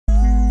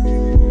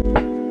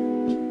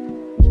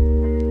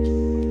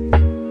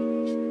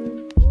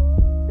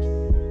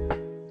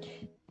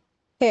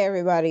Hey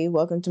everybody,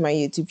 welcome to my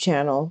YouTube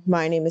channel.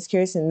 My name is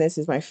Kirsten. This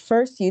is my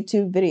first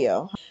YouTube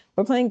video.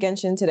 We're playing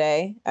Genshin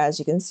today, as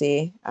you can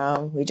see.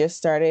 We just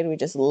started, we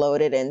just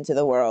loaded into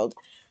the world.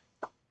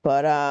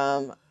 But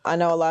I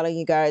know a lot of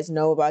you guys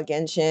know about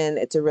Genshin.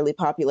 It's a really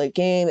popular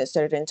game. It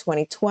started in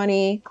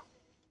 2020.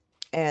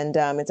 And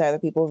it's either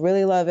people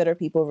really love it or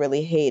people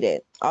really hate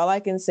it. All I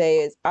can say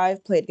is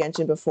I've played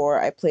Genshin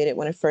before. I played it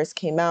when it first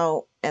came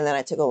out, and then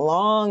I took a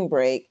long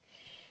break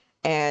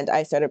and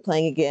I started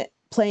playing it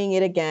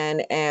again,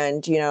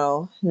 and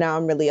now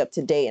I'm really up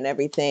to date and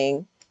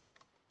everything.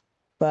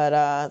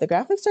 But the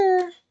graphics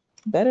are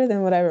better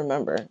than what I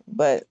remember.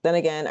 But then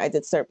again, I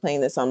did start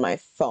playing this on my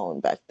phone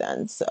back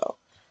then, so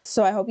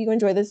I hope you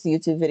enjoy this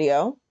YouTube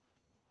video,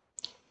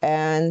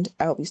 and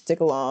I hope you stick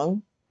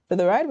along for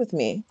the ride with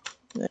me.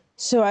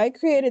 So I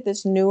created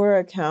this newer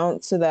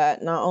account so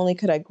that not only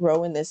could I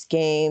grow in this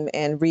game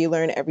and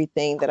relearn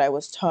everything that I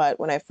was taught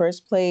when I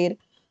first played,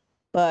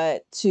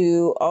 but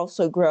to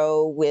also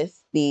grow with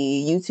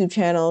the YouTube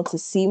channel, to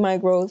see my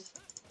growth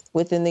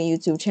within the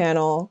YouTube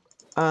channel.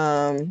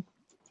 I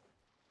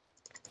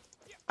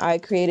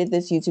created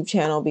this YouTube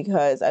channel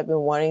because I've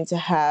been wanting to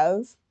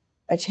have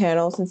a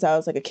channel since I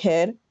was like a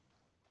kid.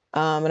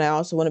 And I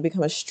also want to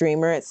become a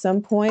streamer at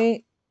some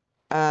point.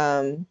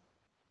 Let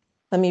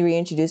me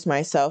reintroduce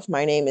myself.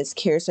 My name is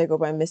Kirst. I go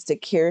by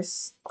Mystic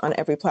Kirst on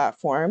every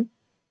platform.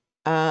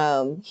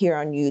 Here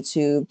on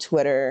YouTube,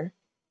 Twitter,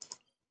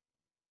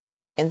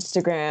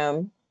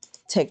 Instagram,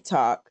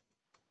 TikTok.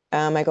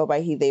 I go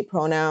by he, they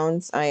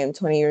pronouns. I am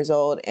 20 years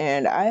old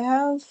and I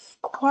have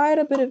quite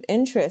a bit of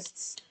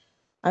interests.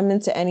 I'm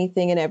into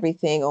anything and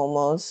everything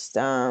almost.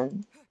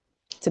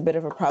 It's a bit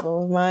of a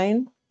problem of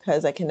mine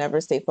because I can never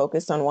stay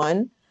focused on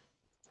one.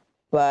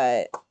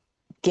 But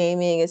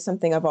gaming is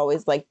something I've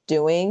always liked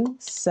doing.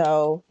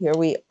 So here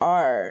we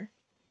are.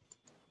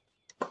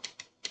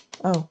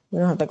 Oh, we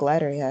don't have the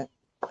glider yet.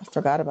 I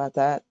forgot about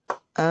that.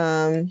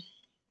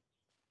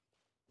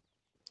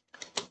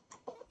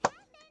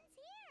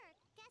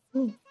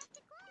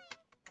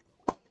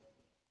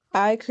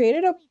 I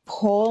created a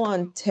poll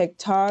on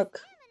TikTok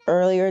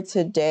earlier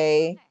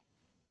today,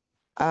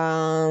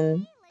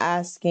 asking,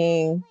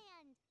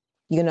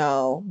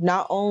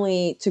 not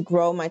only to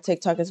grow my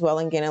TikTok as well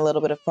and gain a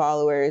little bit of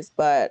followers,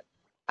 but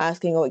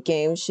asking what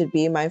game should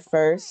be my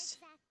first.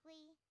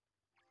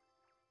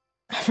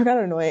 I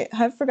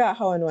forgot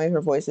how annoying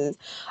her voice is.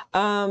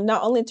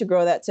 Not only to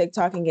grow that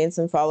TikTok and gain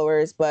some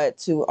followers, but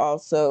to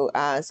also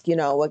ask,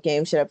 what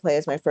game should I play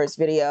as my first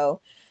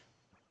video?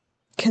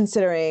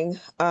 Considering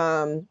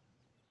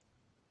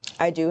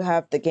I do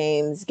have the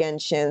games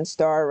Genshin,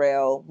 Star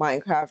Rail,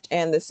 Minecraft,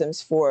 and The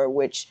Sims 4,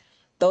 which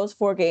those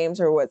 4 games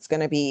are what's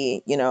going to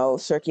be,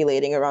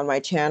 circulating around my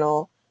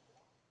channel.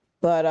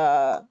 But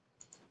a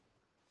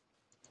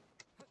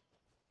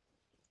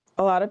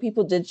lot of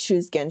people did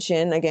choose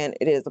Genshin. Again,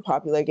 it is a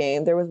popular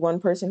game. There was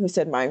one person who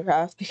said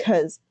Minecraft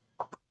because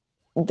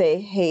they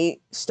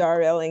hate Star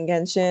Rail and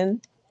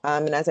Genshin.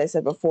 And as I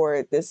said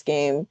before, this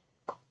game,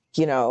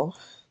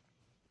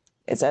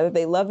 it's either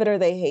they love it or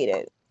they hate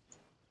it.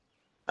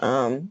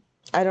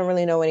 I don't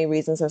really know any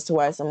reasons as to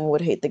why someone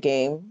would hate the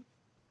game.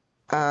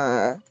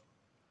 There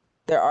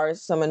are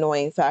some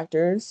annoying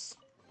factors.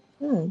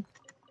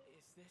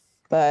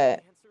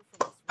 But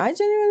I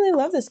genuinely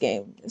love this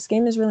game. This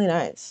game is really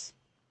nice.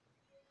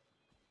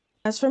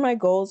 As for my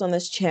goals on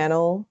this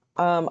channel,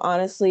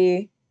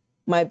 honestly,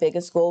 my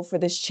biggest goal for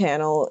this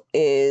channel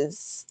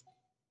is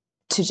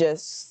to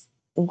just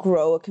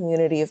grow a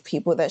community of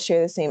people that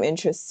share the same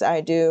interests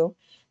I do,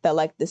 that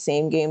like the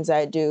same games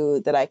I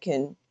do, that I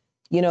can,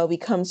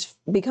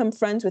 become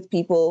friends with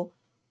people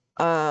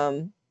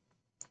over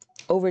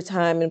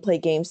time and play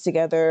games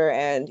together.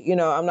 And,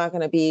 I'm not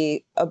going to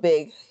be a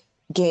big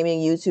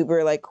gaming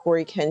YouTuber like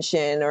Corey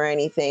Kenshin or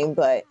anything,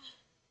 but,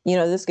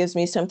 this gives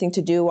me something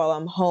to do while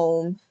I'm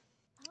home.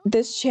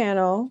 This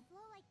channel,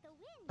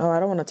 oh, I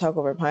don't want to talk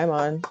over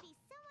Paimon.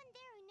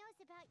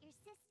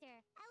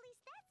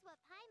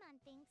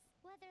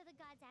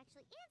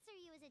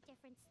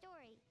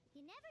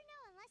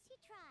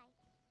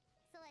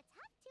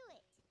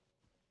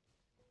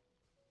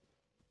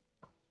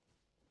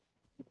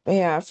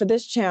 Yeah, for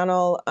this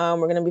channel,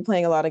 we're going to be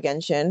playing a lot of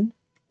Genshin,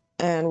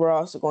 and we're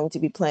also going to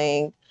be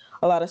playing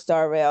a lot of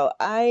Star Rail.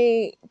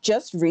 I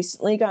just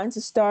recently got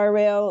into Star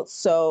Rail,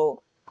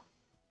 so,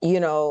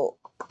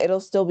 it'll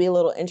still be a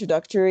little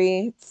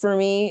introductory for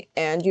me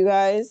and you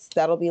guys.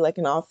 That'll be like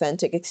an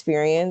authentic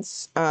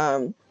experience.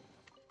 And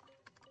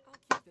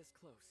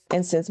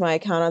since my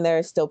account on there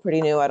is still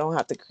pretty new, I don't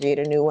have to create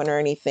a new one or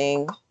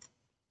anything.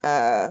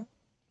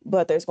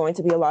 But there's going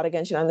to be a lot of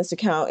Genshin on this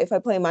account. If I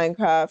play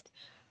Minecraft,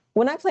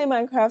 when I play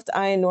Minecraft,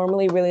 I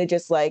normally really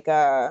just like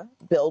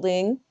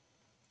building.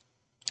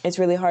 It's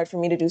really hard for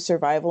me to do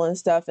survival and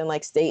stuff and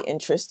like stay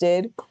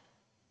interested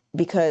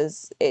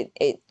because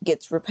it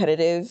gets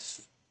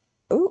repetitive.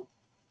 Ooh,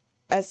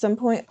 at some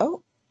point.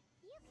 Oh,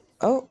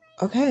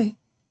 okay.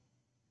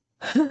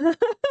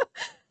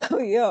 Oh,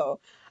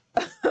 yo.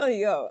 Oh,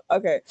 yo.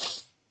 Okay.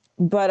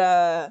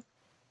 But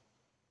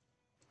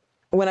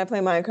when I play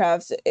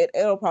Minecraft,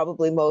 it'll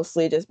probably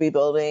mostly just be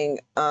building.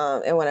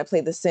 And when I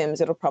play The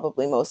Sims, it'll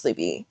probably mostly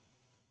be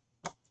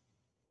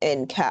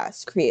in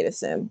cast, create a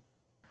sim.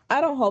 I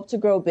don't hope to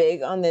grow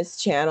big on this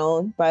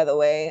channel, by the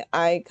way.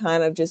 I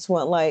kind of just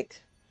want,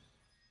 like,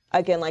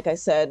 again, like I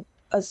said,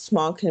 a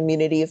small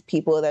community of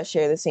people that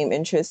share the same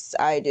interests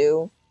I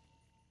do.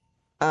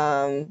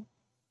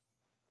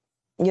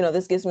 You know,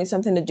 this gives me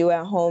something to do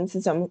at home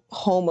since I'm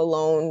home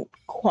alone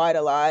quite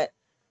a lot,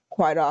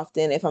 quite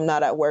often. If I'm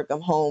not at work,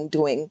 I'm home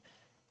doing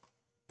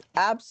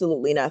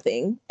absolutely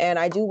nothing. And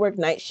I do work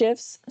night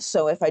shifts.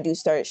 So if I do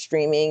start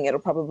streaming, it'll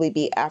probably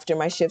be after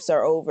my shifts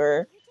are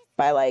over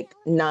by like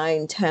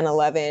 9, 10,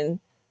 11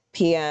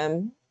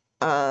 p.m.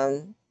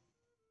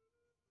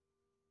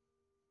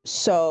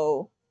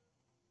 So,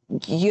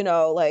 you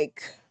know,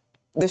 like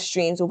the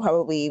streams will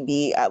probably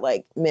be at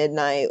like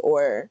midnight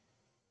or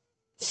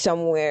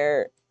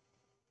somewhere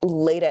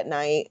late at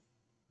night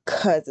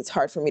because it's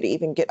hard for me to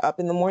even get up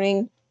in the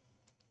morning.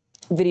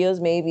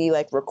 Videos may be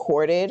like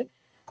recorded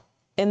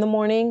in the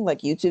morning,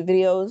 like YouTube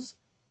videos.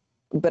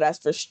 But as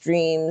for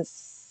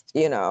streams,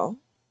 you know,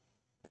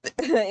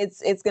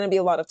 it's going to be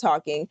a lot of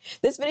talking.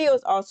 This video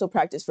is also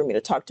practice for me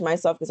to talk to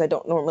myself because I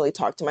don't normally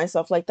talk to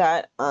myself like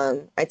that.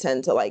 I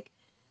tend to like,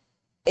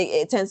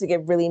 it tends to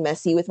get really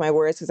messy with my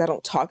words because I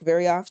don't talk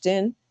very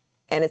often.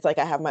 And it's like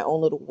I have my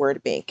own little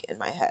word bank in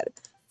my head.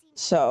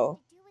 So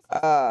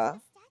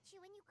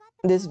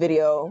this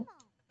video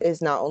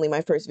is not only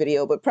my first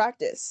video, but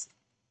practice.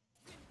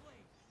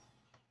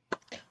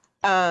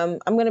 I'm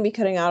going to be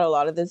cutting out a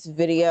lot of this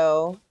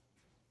video,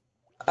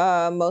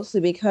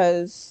 mostly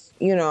because,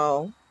 you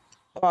know,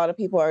 a lot of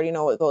people already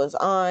know what goes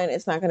on.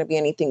 It's not going to be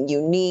anything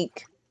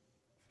unique.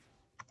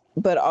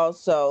 But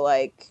also,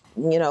 like,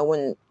 you know,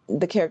 when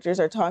the characters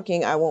are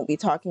talking, I won't be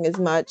talking as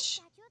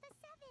much.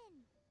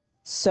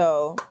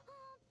 So,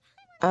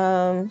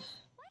 I'm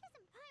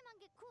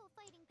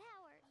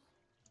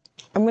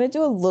going to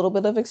do a little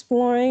bit of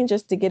exploring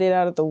just to get it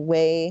out of the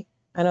way.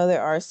 I know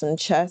there are some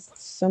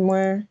chests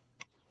somewhere.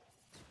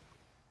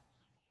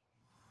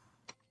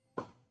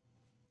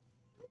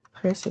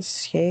 Press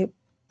escape.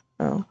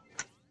 Oh,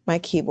 my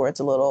keyboard's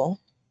a little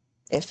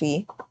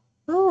iffy.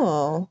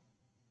 Oh.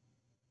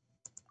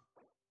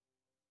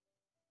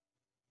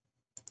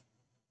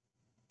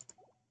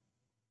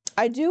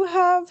 I do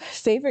have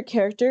favorite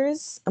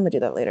characters. I'm gonna do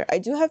that later. I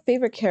do have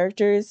favorite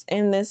characters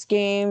in this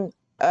game.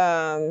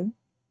 I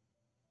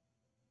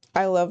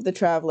love the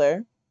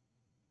Traveler.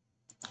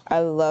 I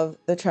love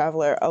the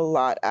Traveler a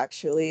lot,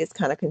 actually. It's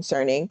kind of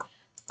concerning.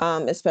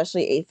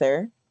 Especially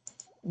Aether,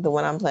 the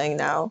one I'm playing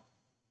now.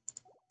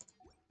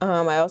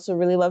 I also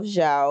really love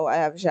Zhao. I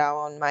have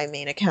Zhao on my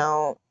main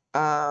account.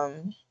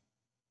 I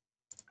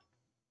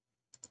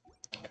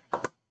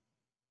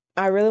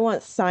really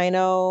want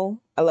Sino.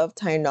 I love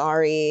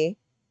Tainari.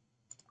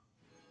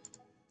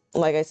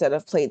 Like I said,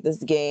 I've played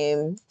this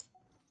game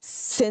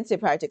since it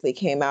practically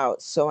came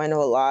out, so I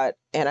know a lot,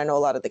 and I know a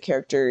lot of the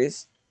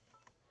characters.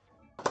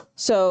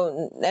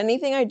 So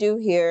anything I do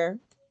here,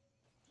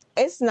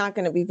 it's not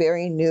going to be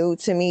very new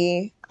to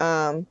me.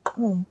 None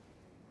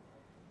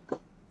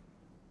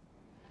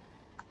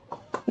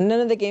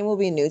of the game will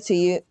be new to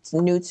you. It's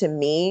new to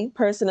me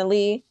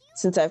personally,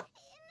 since I've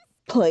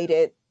played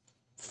it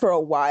for a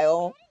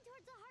while.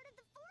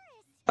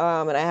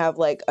 And I have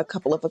like a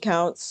couple of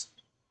accounts.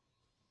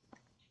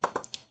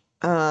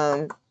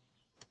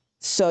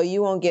 So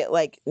you won't get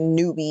like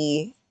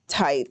newbie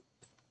type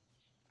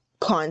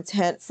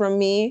content from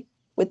me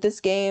with this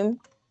game.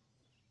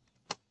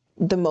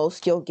 The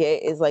most you'll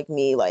get is like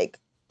me like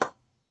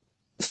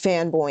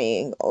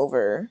fanboying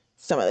over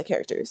some of the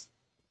characters.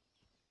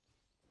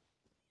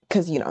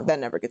 Because, you know, that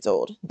never gets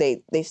old.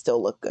 They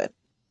still look good.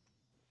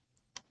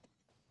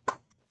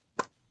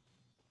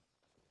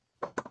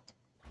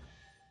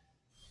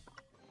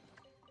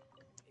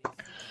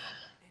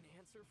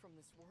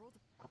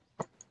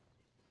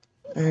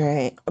 All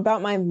right.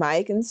 About my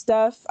mic and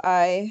stuff,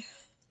 I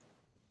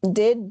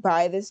did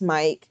buy this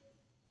mic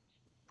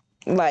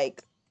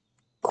like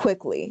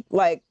quickly.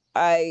 Like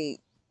you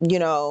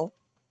know,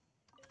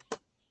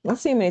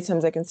 let's see how many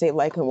times I can say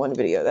like in one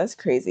video. That's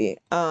crazy.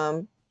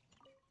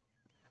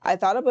 I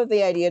thought about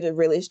the idea to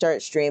really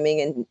start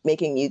streaming and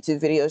making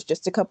YouTube videos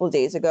just a couple of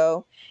days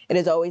ago. It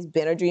has always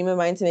been a dream of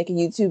mine to make a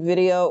YouTube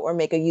video or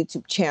make a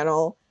YouTube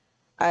channel.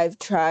 I've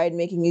tried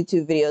making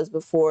YouTube videos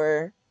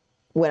before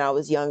when I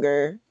was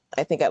younger.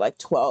 I think at like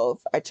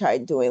 12, I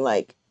tried doing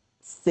like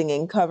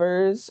singing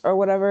covers or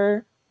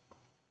whatever.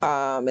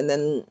 And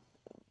then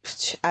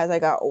as I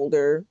got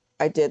older,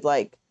 I did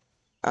like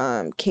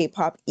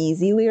K-pop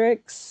easy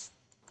lyrics.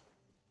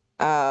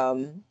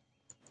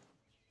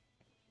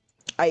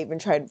 I even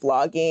tried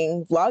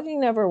vlogging. Vlogging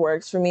never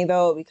works for me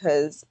though,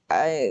 because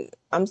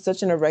I'm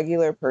such an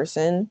irregular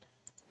person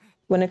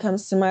when it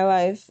comes to my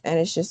life, and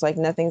it's just like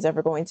nothing's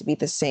ever going to be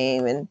the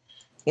same. And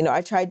you know,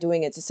 I tried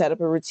doing it to set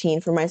up a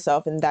routine for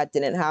myself, and that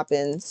didn't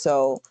happen.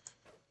 So,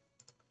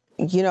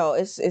 you know,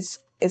 it's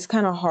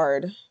kind of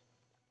hard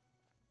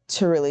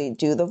to really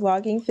do the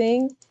vlogging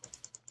thing.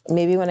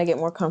 maybe when I get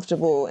more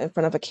comfortable in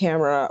front of a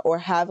camera or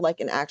have like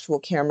an actual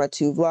camera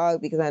to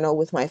vlog, because I know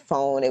with my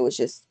phone, it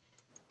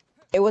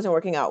wasn't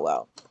working out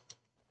well.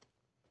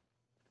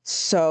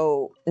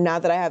 So now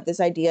that I have this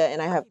idea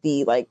and I have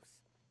the like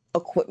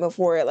equipment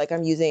for it, like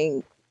I'm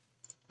using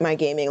my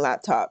gaming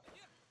laptop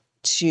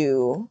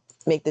to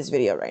make this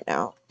video right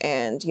now.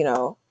 And, you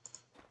know,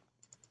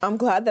 I'm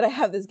glad that I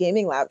have this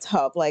gaming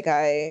laptop. Like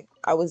I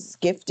was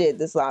gifted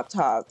this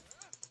laptop.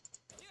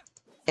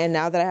 And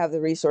now that I have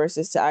the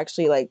resources to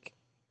actually like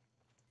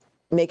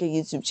make a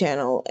YouTube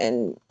channel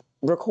and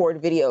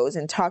record videos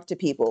and talk to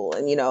people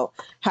and, you know,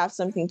 have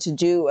something to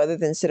do other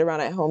than sit around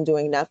at home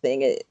doing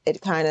nothing,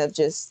 it kind of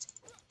just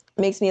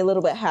makes me a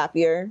little bit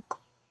happier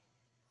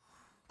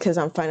because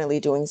I'm finally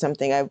doing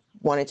something I've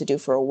wanted to do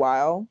for a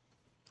while.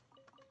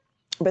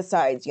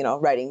 Besides, you know,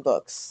 writing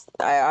books.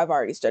 I've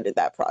already started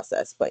that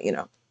process, but, you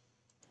know.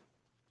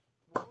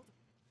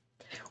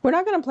 We're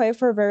not going to play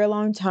for a very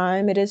long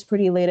time. It is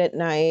pretty late at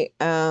night.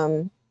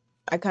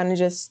 I kind of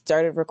just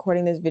started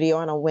recording this video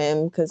on a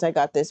whim because I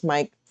got this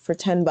mic for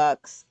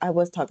 $10. I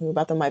was talking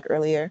about the mic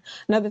earlier.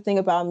 Another thing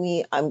about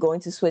me, I'm going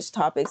to switch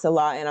topics a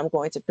lot and I'm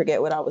going to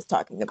forget what I was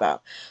talking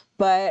about.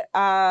 But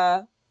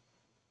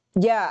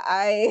yeah,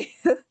 I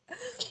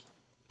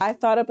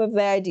thought up of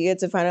the idea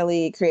to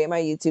finally create my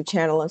YouTube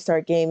channel and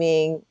start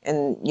gaming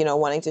and, you know,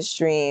 wanting to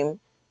stream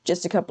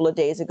just a couple of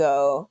days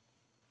ago.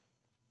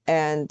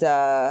 And,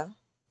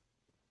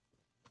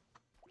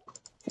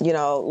 you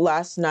know,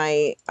 last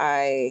night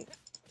I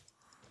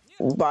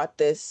bought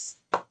this,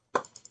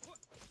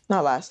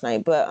 not last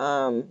night, but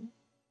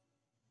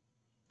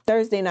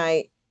Thursday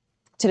night,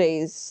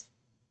 today's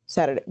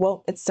Saturday.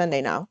 Well, it's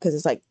Sunday now because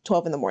it's like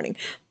 12 in the morning.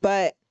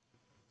 But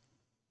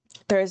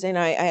Thursday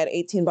night, I had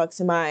 $18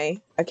 in my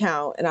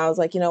account and I was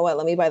like, you know what,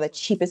 let me buy the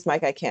cheapest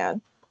mic I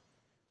can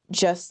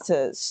just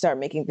to start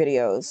making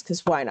videos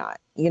because why not,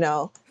 you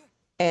know?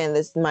 And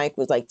this mic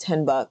was like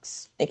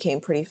 $10. It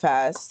came pretty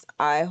fast.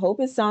 I hope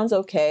it sounds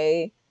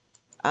okay.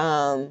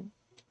 I've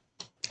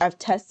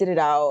tested it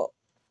out.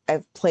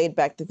 I've played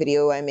back the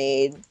video I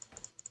made.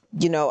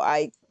 You know,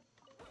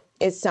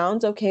 it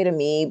sounds okay to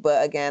me,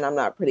 but again, I'm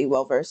not pretty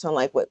well versed on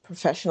like what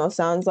professional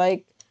sounds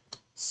like.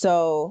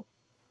 So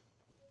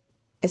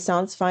it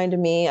sounds fine to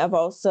me. I've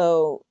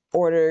also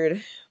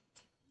ordered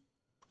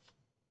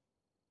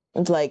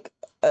like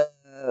a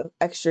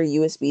extra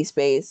USB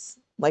space,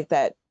 like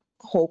that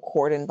whole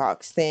cord and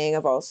box thing.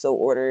 I've also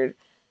ordered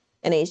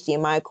an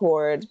HDMI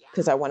cord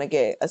because I want to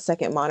get a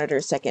second monitor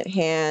second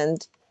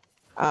hand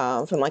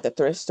from like a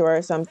thrift store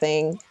or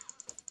something.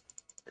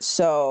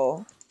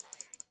 So,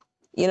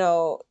 you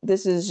know,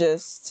 this is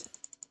just,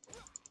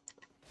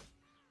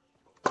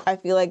 I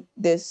feel like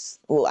this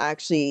will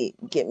actually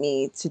get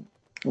me to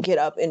get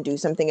up and do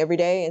something every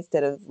day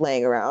instead of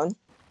laying around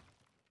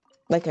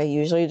like I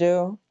usually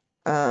do.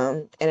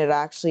 And it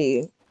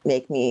actually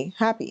make me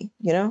happy,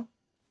 you know?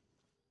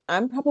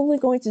 I'm probably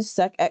going to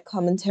suck at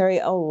commentary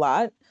a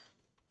lot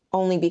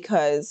only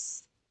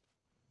because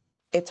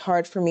it's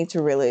hard for me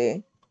to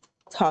really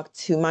talk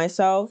to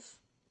myself.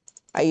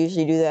 I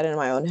usually do that in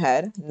my own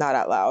head, not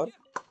out loud.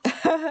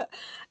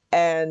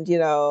 And, you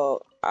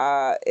know,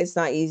 it's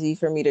not easy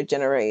for me to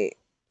generate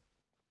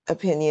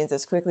opinions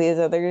as quickly as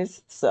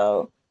others.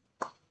 So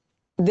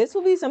this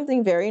will be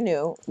something very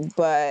new,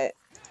 but,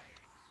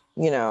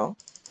 you know,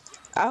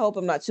 I hope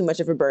I'm not too much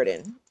of a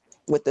burden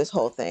with this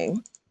whole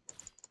thing.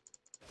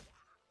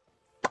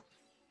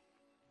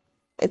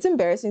 It's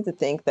embarrassing to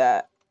think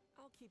that,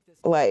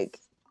 like,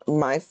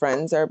 my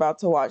friends are about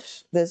to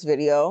watch this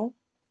video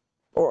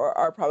or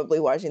are probably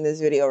watching this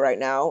video right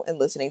now and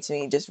listening to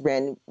me just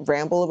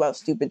ramble about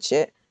stupid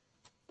shit.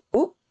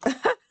 Oop.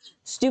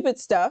 Stupid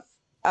stuff.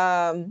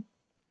 That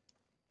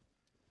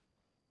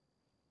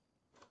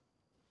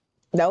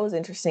was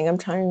interesting. I'm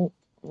trying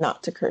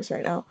not to curse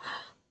right now.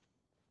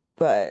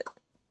 But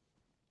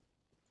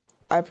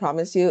I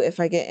promise you, if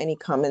I get any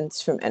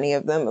comments from any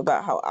of them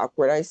about how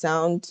awkward I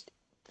sound,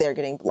 they're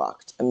getting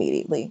blocked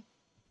immediately.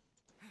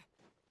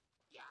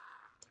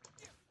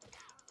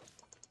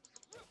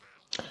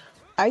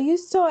 I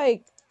used to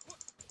like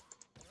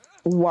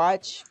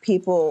watch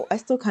people, I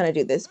still kind of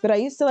do this, but I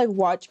used to like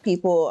watch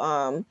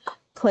people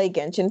play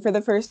Genshin for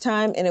the first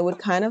time, and it would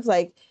kind of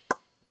like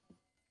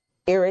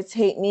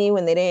irritate me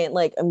when they didn't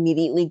like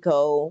immediately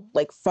go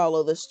like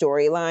follow the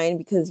storyline,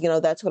 because, you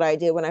know, that's what I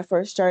did when I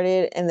first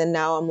started, and then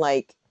now I'm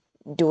like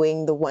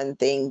doing the one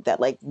thing that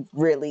like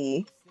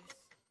really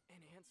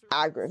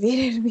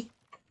aggravated me.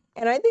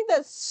 And I think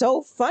that's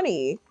so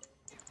funny.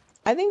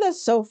 I think that's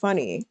so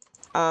funny.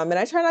 And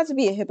I try not to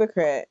be a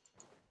hypocrite.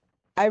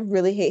 I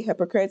really hate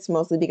hypocrites,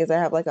 mostly because I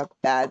have like a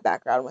bad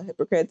background with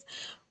hypocrites.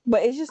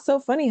 But it's just so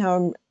funny how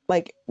I'm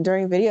like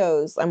during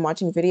videos, I'm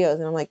watching videos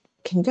and I'm like,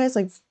 can you guys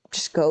like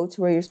just go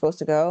to where you're supposed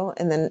to go?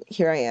 And then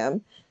here I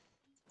am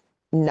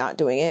not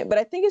doing it. But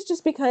I think it's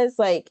just because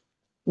like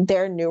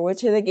they're newer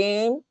to the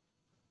game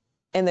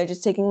and they're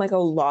just taking like a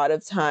lot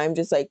of time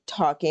just like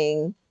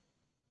talking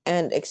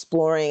and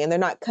exploring, and they're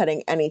not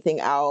cutting anything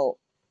out.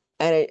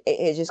 and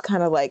it just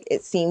kind of like,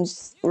 it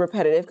seems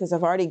repetitive because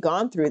I've already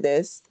gone through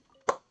this.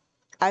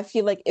 I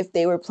feel like if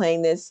they were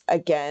playing this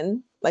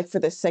again, like for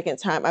the second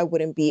time, I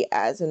wouldn't be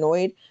as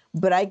annoyed.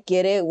 But I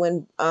get it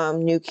when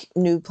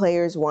new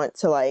players want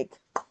to like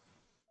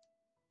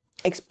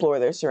explore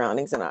their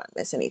surroundings and not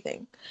miss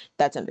anything.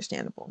 That's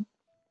understandable.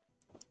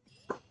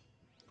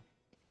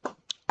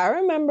 I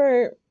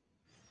remember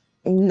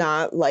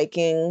not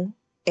liking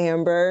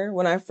Amber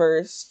when I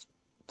first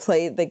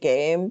played the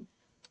game,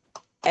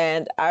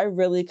 and I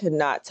really could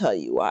not tell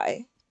you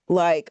why.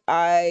 Like,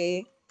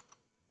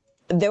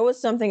 there was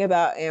something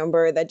about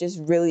Amber that just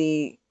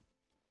really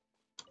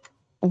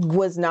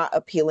was not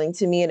appealing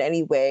to me in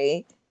any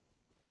way.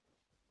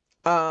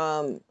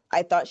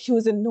 I thought she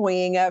was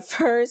annoying at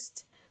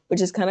first,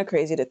 which is kind of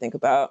crazy to think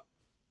about.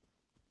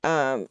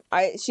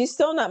 She's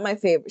still not my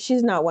favorite.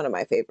 She's not one of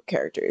my favorite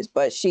characters,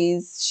 but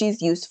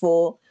she's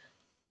useful.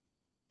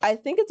 I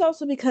think it's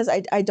also because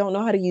I don't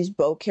know how to use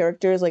bow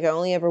characters. Like, I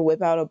only ever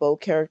whip out a bow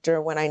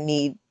character when I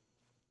need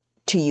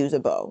to use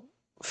a bow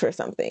for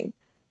something.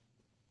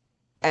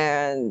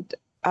 And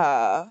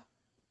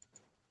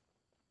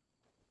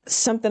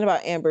something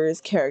about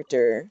Amber's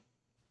character,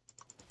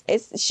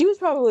 she was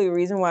probably the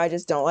reason why I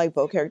just don't like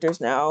bow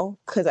characters now,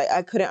 because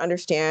I couldn't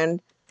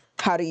understand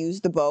how to use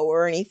the bow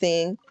or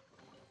anything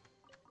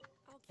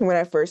when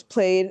I first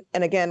played.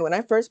 And again, when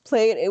I first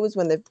played, it was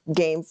when the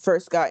game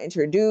first got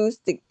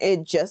introduced.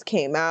 It just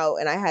came out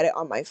and I had it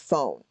on my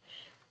phone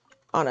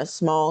on a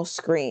small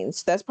screen.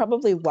 So that's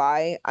probably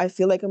why I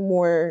feel like I'm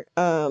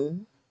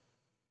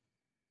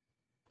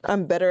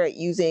better at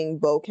using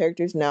bow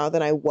characters now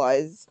than I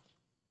was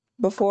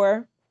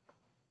before.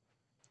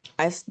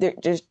 They're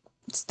just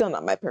still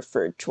not my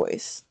preferred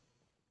choice.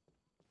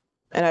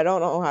 And I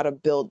don't know how to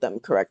build them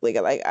correctly.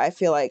 Like, I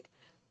feel like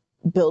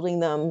building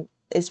them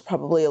is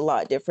probably a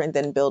lot different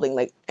than building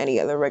like any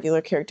other regular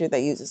character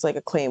that uses like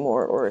a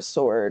claymore or a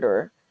sword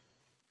or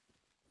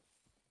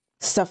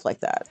stuff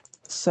like that.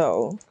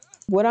 So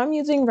what I'm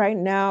using right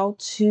now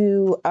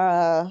to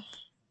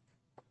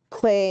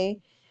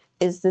play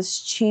is this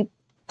cheap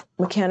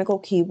mechanical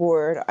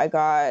keyboard I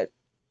got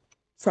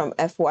from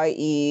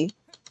FYE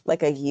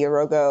like a year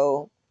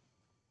ago.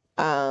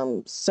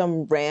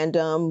 Some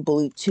random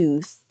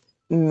Bluetooth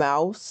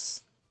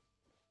mouse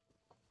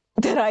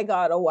that I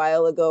got a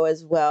while ago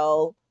as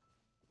well.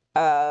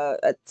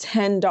 A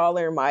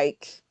 $10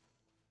 mic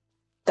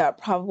that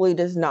probably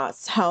does not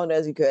sound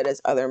as good as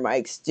other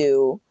mics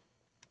do.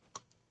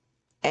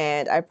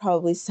 And I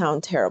probably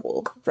sound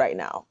terrible right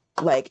now,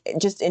 like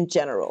just in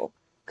general,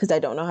 because I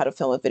don't know how to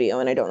film a video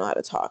and I don't know how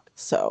to talk.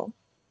 So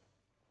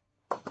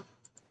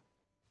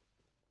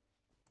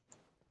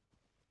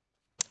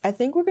I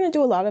think we're going to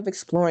do a lot of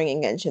exploring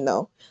in Genshin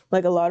though,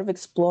 like a lot of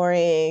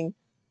exploring,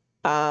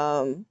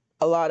 a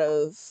lot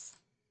of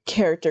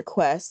character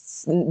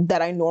quests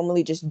that I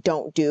normally just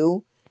don't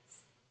do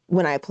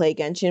when I play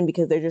Genshin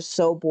because they're just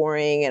so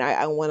boring, and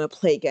I want to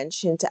play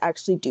Genshin to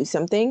actually do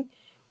something,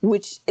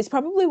 which is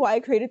probably why I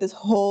created this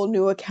whole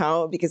new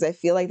account, because I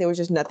feel like there was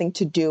just nothing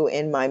to do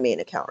in my main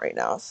account right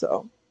now.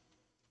 So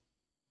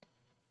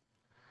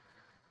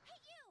Hey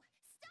you!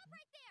 Stop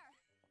right there!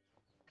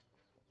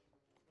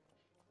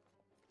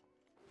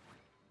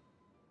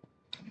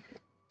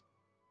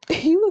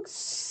 he looks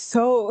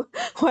so,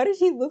 why did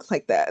he look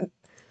like that?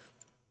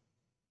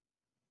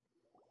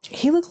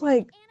 He looked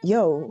like,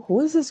 yo, who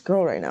is this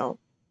girl right now?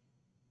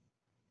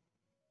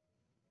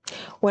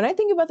 When I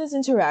think about this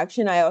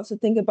interaction, I also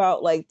think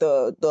about like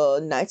the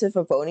Knights of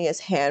Favonius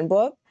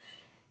handbook,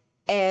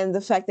 and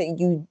the fact that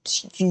you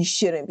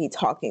shouldn't be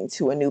talking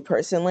to a new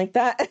person like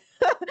that.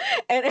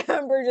 And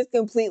Amber just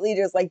completely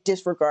just like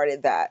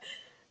disregarded that.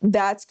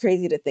 That's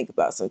crazy to think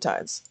about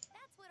sometimes.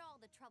 That's what all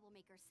the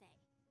troublemakers say.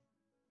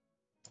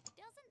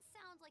 Doesn't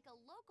sound like a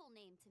local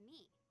name to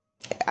me.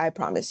 I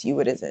promise you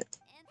it isn't.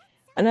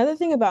 And Another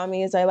thing about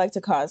me is I like to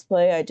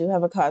cosplay. I do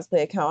have a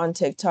cosplay account on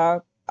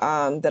TikTok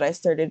that I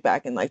started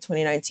back in like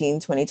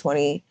 2019,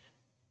 2020,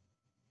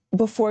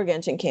 before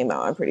Genshin came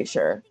out, I'm pretty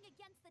sure.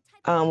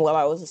 While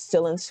I was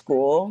still in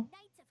school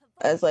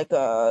as like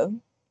a,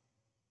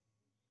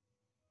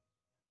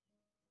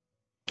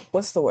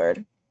 what's the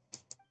word?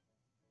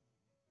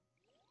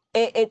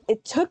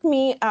 It took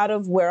me out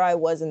of where I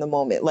was in the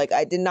moment. Like,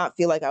 I did not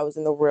feel like I was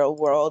in the real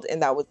world,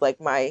 and that was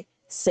like my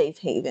safe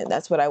haven.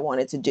 That's what I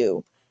wanted to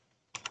do.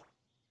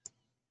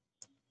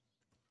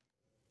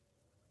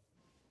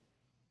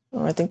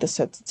 Oh, I think the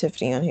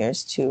sensitivity on here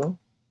is too.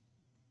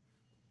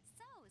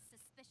 So,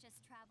 suspicious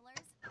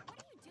travelers, what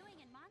are you doing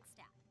in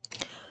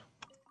Mondstadt?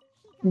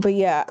 But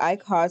yeah, I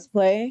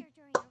cosplay.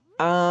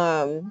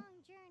 And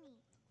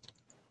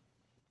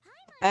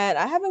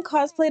I haven't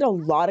cosplayed a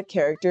lot of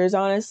characters,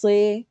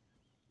 honestly.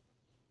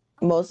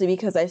 Mostly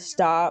because I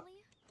stop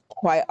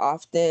quite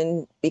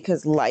often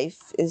because life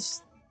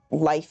is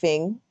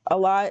lifing a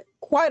lot.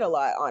 Quite a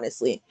lot,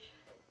 honestly.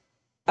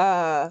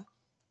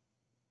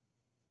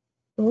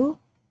 Ooh.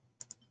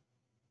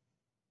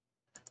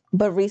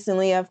 But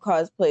recently I've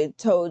cosplayed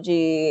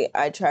Toji.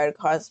 I tried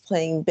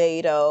cosplaying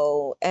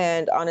Beto.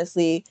 And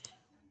honestly,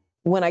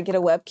 when I get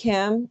a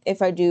webcam,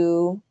 if I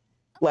do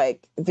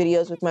like Okay,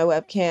 videos with my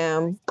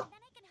webcam, then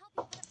I can help you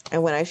put up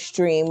and when I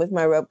stream with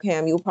my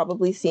webcam, you'll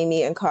probably see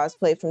me in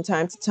cosplay from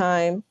time to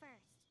time,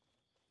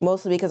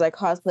 mostly because I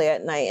cosplay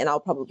at night, and I'll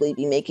probably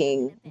be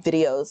making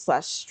videos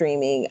slash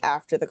streaming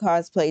after the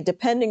cosplay,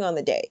 depending on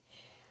the day.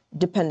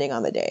 Depending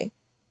on the day.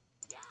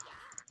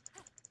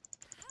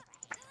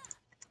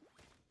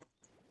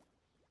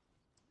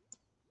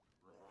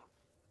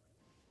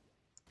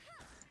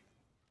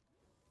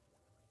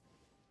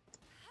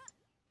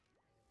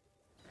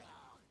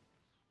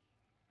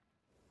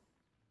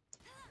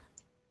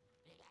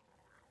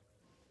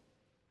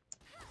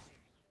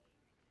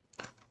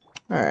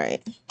 All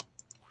right.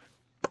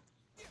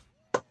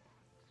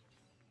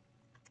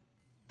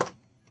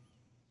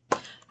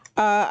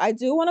 I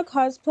do want to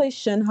cosplay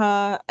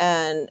Shinha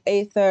and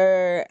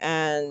Aether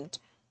and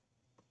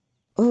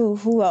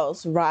who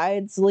else?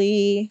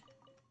 Ridesley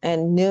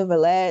and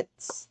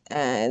Neuvillette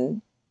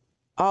and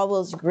all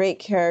those great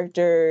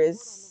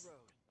characters.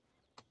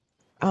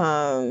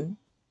 But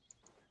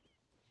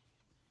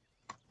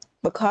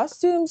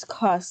costumes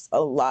cost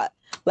a lot.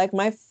 Like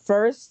my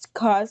first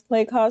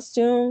cosplay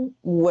costume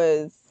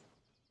was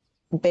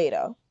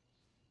Beta.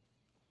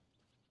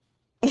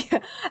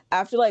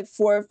 After like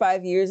 4 or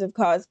 5 years of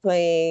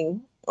cosplaying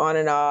on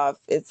and off,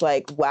 it's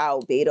like,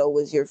 wow, Beta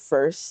was your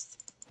first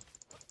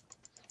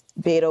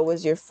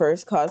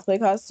cosplay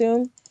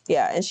costume.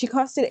 Yeah, and she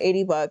costed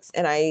 $80,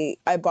 and I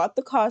bought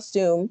the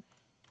costume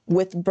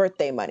with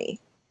birthday money.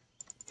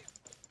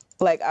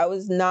 Like, I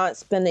was not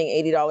spending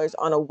 $80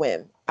 on a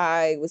whim.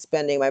 I was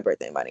spending my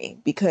birthday money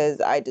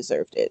because I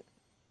deserved it.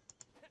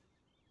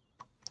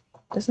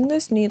 Doesn't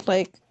this need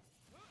like...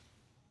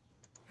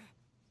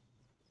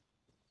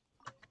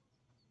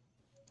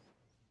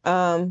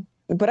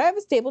 But I have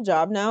a stable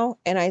job now,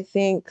 and I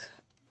think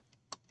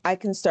I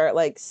can start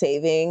like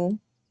saving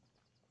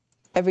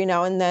every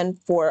now and then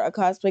for a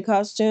cosplay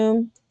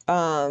costume.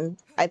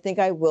 I think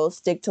I will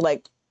stick to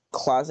like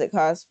closet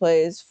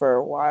cosplays for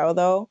a while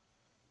though,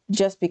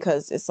 just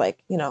because it's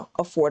like, you know,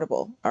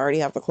 affordable. I already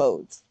have the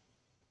clothes.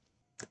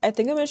 I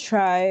think I'm gonna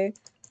try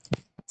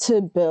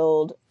to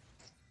build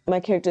my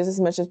characters as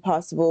much as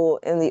possible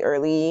in the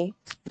early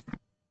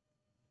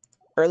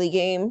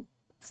game,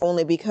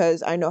 only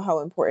because I know how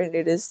important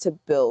it is to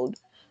build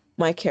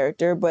my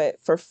character. But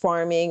for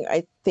farming,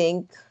 I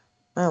think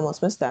I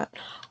almost missed that.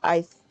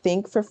 I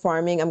think for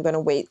farming, I'm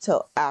gonna wait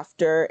till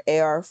after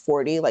AR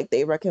 40, like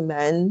they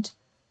recommend,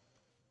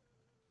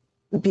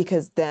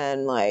 because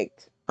then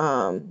like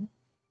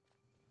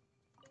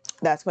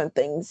that's when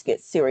things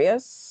get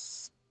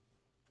serious.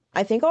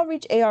 I think I'll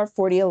reach AR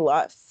 40 a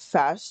lot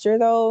faster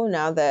though,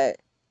 now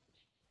that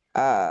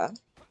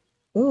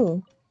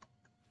ooh,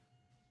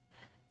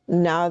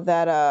 now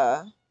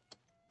that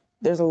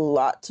there's a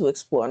lot to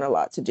explore and a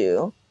lot to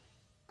do.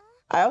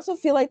 I also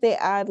feel like they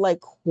add like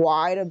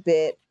quite a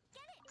bit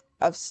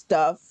of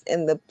stuff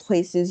in the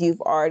places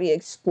you've already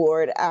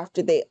explored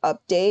after they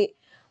update.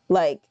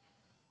 Like,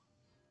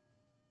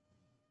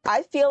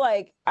 I feel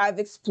like I've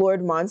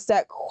explored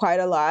Mondstadt quite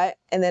a lot,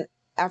 and then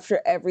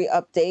after every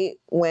update,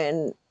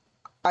 when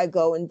I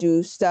go and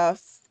do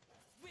stuff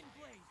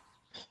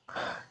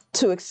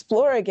to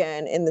explore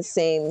again in the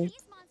same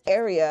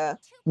area,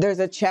 there's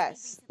a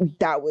chest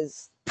that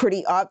was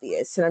pretty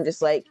obvious, and I'm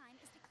just like,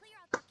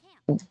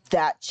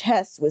 that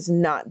chest was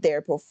not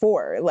there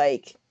before.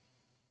 Like,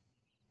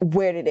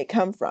 where did it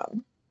come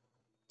from?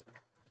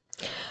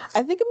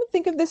 I think I'm gonna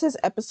think of this as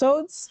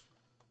episodes.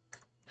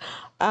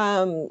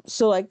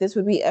 So like this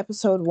would be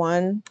episode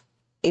 1,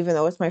 even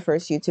though it's my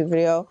first YouTube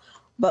video,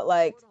 but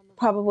like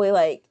probably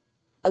like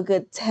a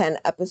good 10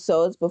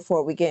 episodes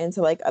before we get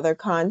into like other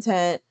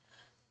content,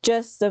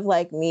 just of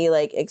like me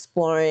like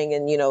exploring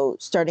and, you know,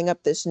 starting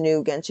up this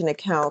new Genshin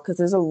account, because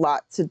there's a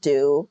lot to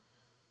do.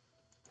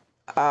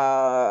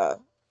 And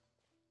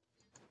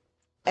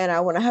I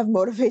want to have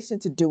motivation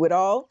to do it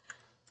all.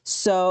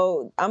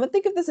 So I'm gonna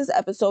think of this as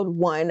episode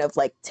 1 of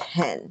like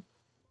 10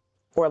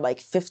 or like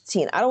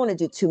 15. I don't want to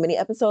do too many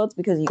episodes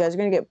because you guys are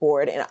going to get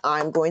bored, and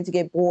I'm going to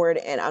get bored,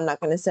 and I'm not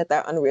going to set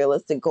that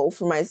unrealistic goal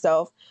for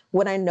myself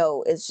when I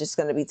know it's just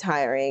going to be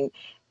tiring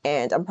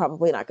and I'm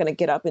probably not going to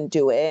get up and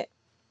do it.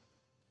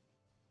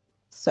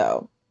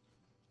 So,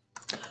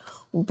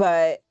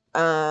 but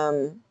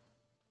I'll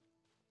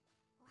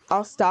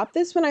stop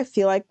this when I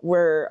feel like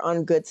we're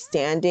on good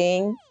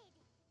standing,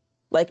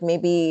 like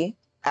maybe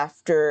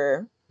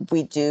after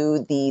we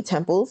do the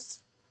temples.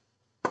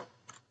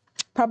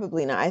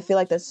 Probably not. I feel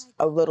like that's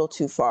a little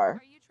too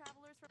far.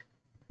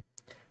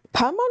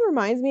 Palmon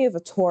reminds me of a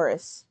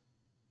Taurus.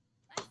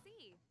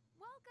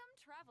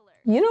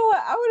 You know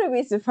what? I wouldn't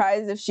be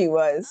surprised if she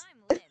was.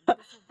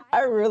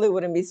 I really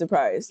wouldn't be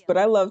surprised. But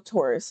I love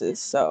Tauruses,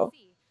 so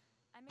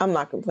I'm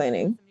not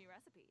complaining.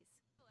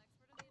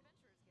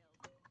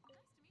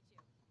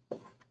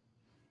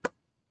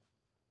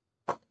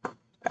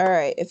 All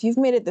right, if you've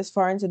made it this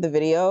far into the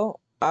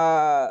video,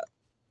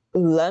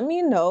 let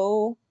me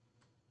know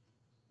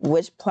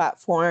which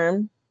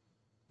platform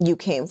you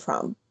came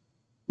from.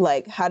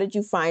 Like, how did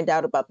you find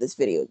out about this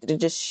video? Did it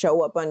just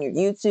show up on your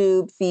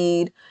YouTube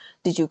feed?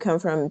 Did you come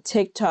from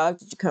TikTok?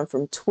 Did you come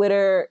from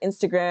Twitter,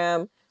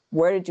 Instagram?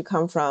 Where did you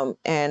come from,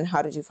 and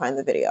how did you find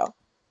the video?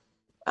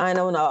 I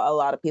know a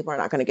lot of people are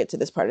not going to get to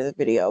this part of the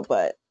video,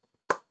 but,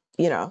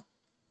 you know,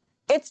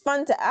 it's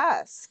fun to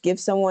ask. Give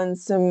someone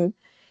some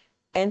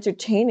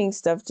entertaining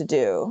stuff to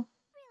do.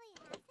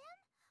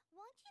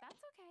 That's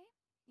okay.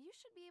 You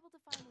should be able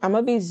to find I'm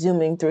going to be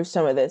zooming through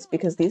some of this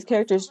because these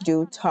characters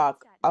do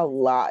talk a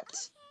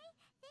lot.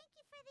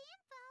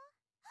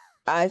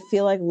 I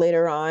feel like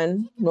later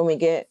on, when we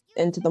get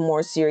into the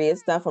more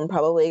serious stuff, I'm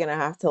probably going to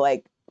have to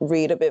like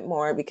read a bit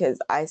more because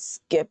I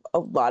skip a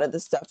lot of the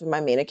stuff in my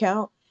main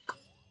account.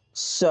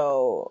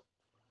 So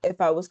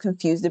if I was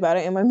confused about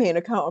it in my main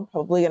account, I'm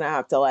probably going to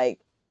have to like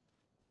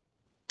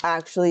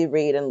actually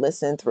read and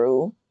listen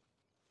through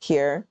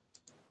here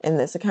in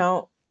this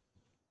account.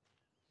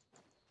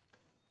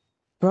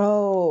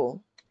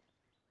 Bro,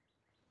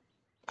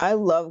 I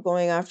love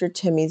going after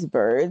Timmy's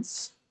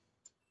birds.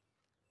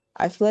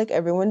 I feel like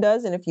everyone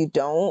does, and if you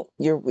don't,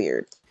 you're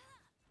weird.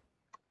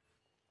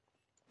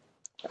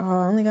 Oh,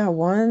 I only got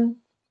one.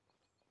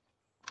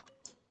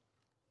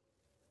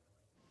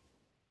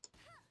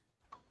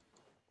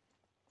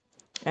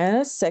 And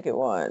a second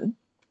one.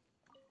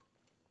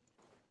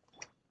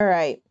 All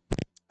right.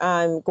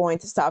 I'm going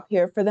to stop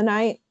here for the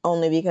night,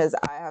 only because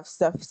I have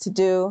stuff to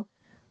do,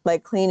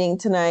 like cleaning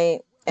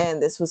tonight.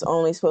 And this was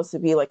only supposed to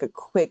be like a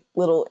quick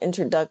little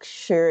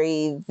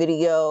introductory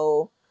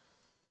video,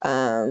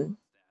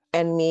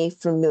 and me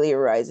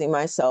familiarizing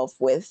myself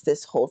with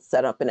this whole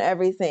setup and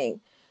everything.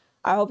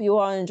 I hope you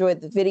all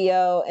enjoyed the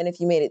video. And if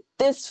you made it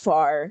this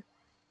far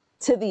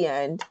to the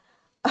end,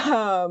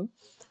 I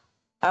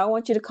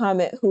want you to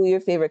comment who your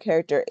favorite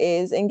character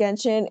is in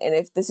Genshin. And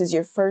if this is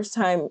your first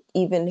time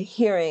even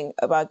hearing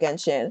about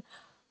Genshin,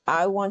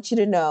 I want you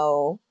to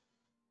know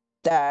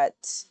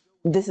that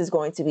this is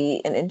going to be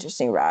an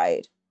interesting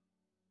ride.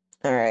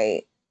 All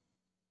right.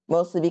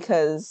 Mostly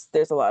because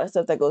there's a lot of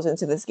stuff that goes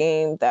into this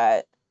game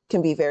that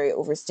can be very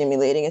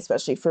overstimulating,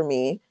 especially for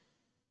me.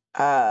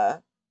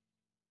 And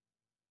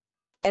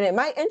it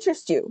might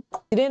interest you. If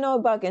you didn't know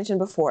about Genshin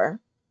before,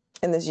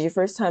 and this is your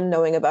first time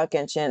knowing about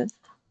Genshin,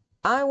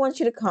 I want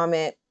you to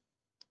comment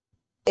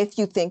if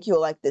you think you'll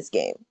like this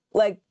game.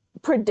 Like,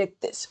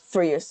 predict this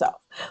for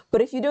yourself.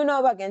 But if you do know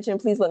about Genshin,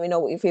 please let me know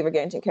what your favorite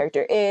Genshin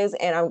character is,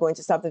 and I'm going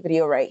to stop the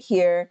video right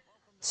here.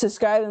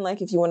 Subscribe and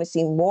like if you want to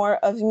see more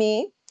of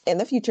me in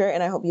the future,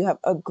 and I hope you have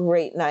a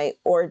great night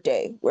or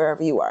day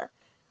wherever you are.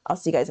 I'll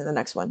see you guys in the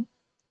next one.